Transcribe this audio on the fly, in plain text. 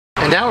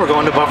And now we're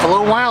going to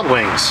Buffalo Wild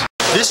Wings.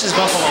 This is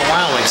Buffalo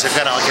Wild Wings. They've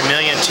got like a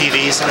million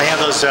TVs, and they have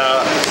those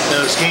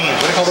games.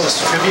 What do you call those?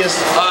 Trivias?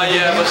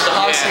 Yeah, but the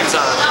Hawks game's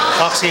on.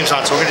 Hawks game's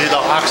on, so we're gonna do the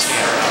Hawks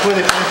game. Who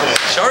are they playing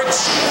today?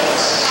 Sharks.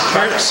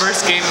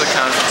 First game of the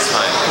conference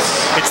finals.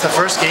 It's the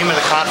first game of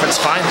the conference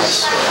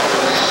finals.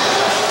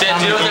 Dan,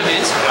 do you know what that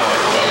means?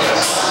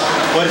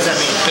 What does that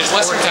mean? There's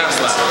 4 teams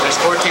left. There's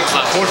 4 teams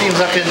left. 4 teams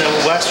left in the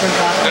Western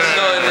Conference?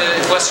 No, in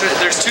the Western,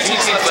 there's 2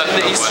 teams left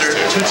in the Eastern.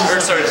 In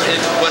Western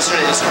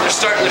and Eastern.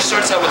 There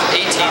starts out with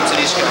 8 teams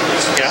in each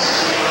conference. Yeah.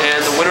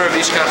 And the winner of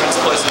each conference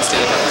plays in the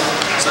Stanley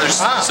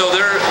Cup. So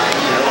they're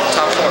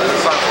top 4.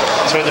 They're final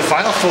 4. So the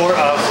final 4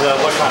 of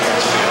the what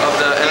conference? Of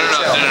the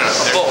NHL.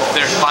 No. Both.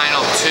 They're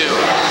final 2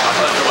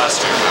 of the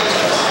Western.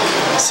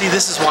 See,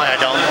 this is why I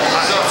don't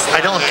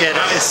get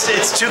it.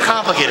 It's too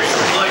complicated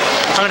for me.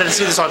 I'm going to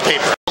see this on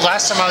paper.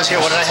 Last time I was here,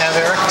 what did I have,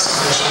 Eric?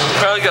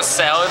 Probably like a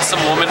salad,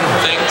 some woman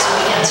things.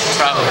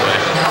 Probably.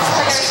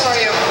 How are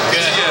you?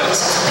 Good.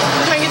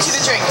 Can I get you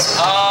the drink?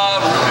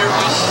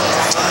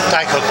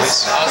 Diet Coke,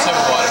 please. I'll have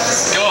water.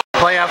 Go on.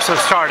 Playoffs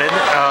have started,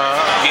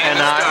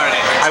 and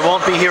I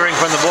won't be hearing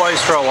from the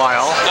boys for a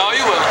while. No,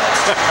 you will.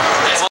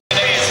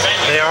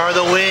 They are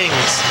the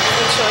wings.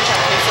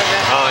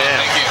 Oh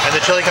yeah. Thank you. And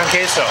the chili con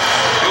queso.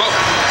 You're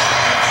welcome.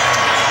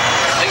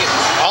 Thank you.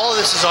 All of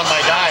this is on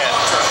my diet,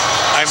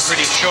 I'm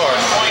pretty sure.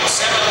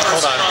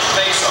 Hold on.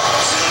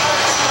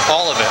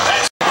 All of it.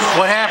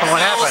 What happened?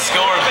 What happened?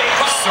 Scored.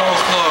 So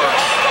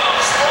close.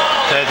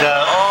 Did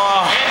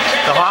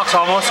the Hawks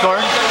almost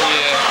scored?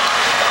 Yeah.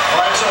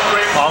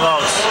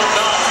 Almost.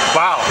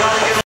 Wow.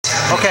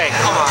 Okay.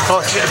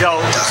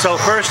 So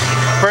first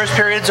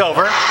period's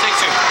over. Take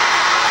 2.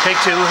 Take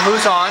 2.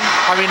 Who's on?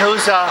 I mean,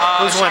 who's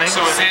winning?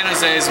 So San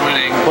Jose's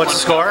winning. What's the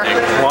score?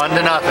 1-0.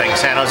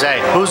 San Jose.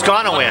 Who's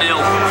gonna win?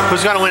 1-0. Who's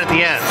gonna win at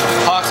the end?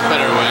 Hawks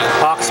better win.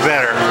 Hawks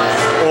better.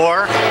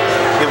 Or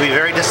you'll be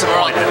very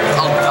disappointed.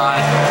 I'll die.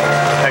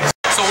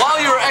 So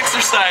while you were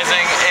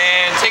exercising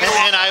and taking a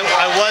walk, and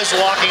I was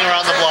walking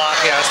around the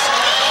block, yes.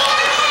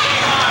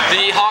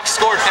 The Hawks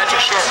scored.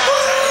 Patrick Short.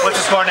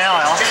 What's the score now,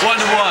 Al? 1-1.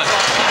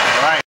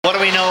 All right. What do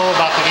we know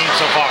about the game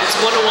so far? It's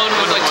 1-1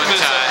 with like 2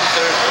 minutes left in the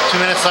third. 2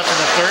 minutes left in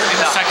the third?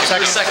 In the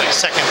second.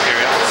 Second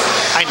period.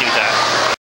 I knew that.